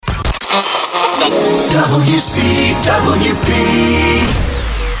WCWP.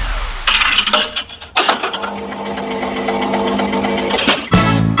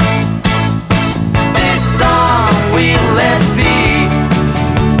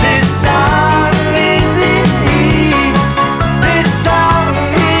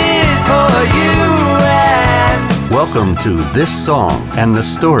 Welcome to This Song and the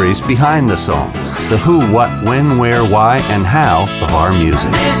stories behind the songs, the who, what, when, where, why, and how of our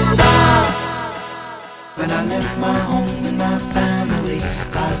music. When I left my home and my family,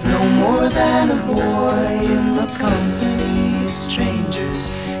 I was no more than a boy in the company of strangers,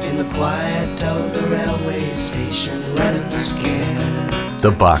 in the quiet of the railway station, running scared.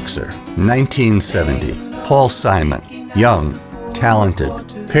 The Boxer, 1970. Paul Simon, young, talented,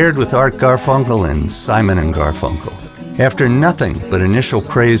 paired with Art Garfunkel in Simon and Garfunkel. After nothing but initial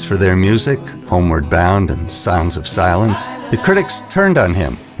praise for their music, Homeward Bound and Sounds of Silence, the critics turned on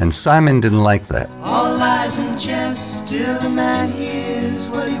him, and Simon didn't like that. All lies and jest, still the man hears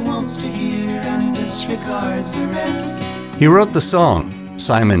what he wants to hear and disregards the rest. He wrote the song,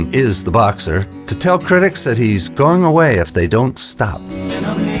 Simon Is the Boxer, to tell critics that he's going away if they don't stop. And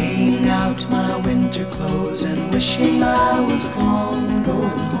I'm laying out my winter clothes and wishing I was gone, going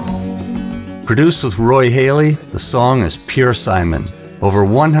home. Produced with Roy Haley, the song is pure Simon. Over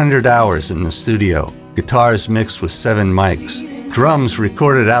 100 hours in the studio, guitars mixed with 7 mics, drums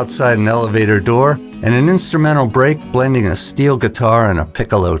recorded outside an elevator door, and an instrumental break blending a steel guitar and a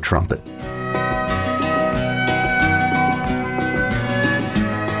piccolo trumpet.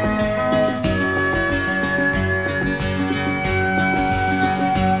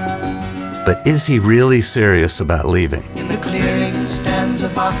 But is he really serious about leaving? In the clearing stands a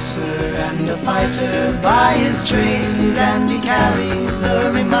boxer and a fighter by his trade, and he carries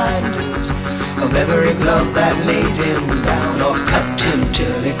the reminders of every glove that laid him down or cut him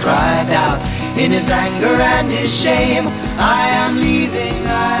till he cried out in his anger and his shame, I am leaving,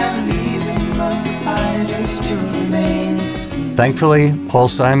 but the fighter still remains. Thankfully, Paul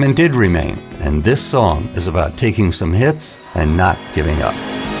Simon did remain, and this song is about taking some hits and not giving up.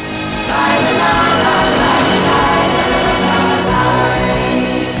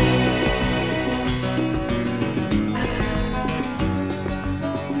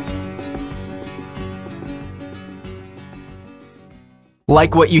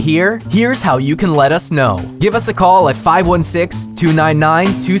 Like what you hear? Here's how you can let us know. Give us a call at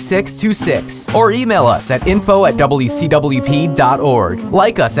 516-299-2626 or email us at info@wcwp.org.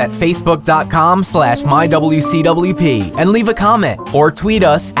 Like us at facebook.com/mywcwp and leave a comment or tweet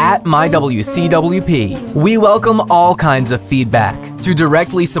us at mywcwp. We welcome all kinds of feedback. To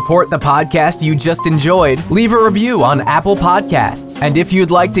directly support the podcast you just enjoyed, leave a review on Apple Podcasts. And if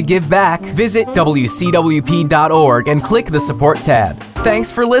you'd like to give back, visit wcwp.org and click the support tab.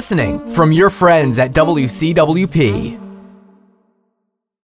 Thanks for listening from your friends at WCWP.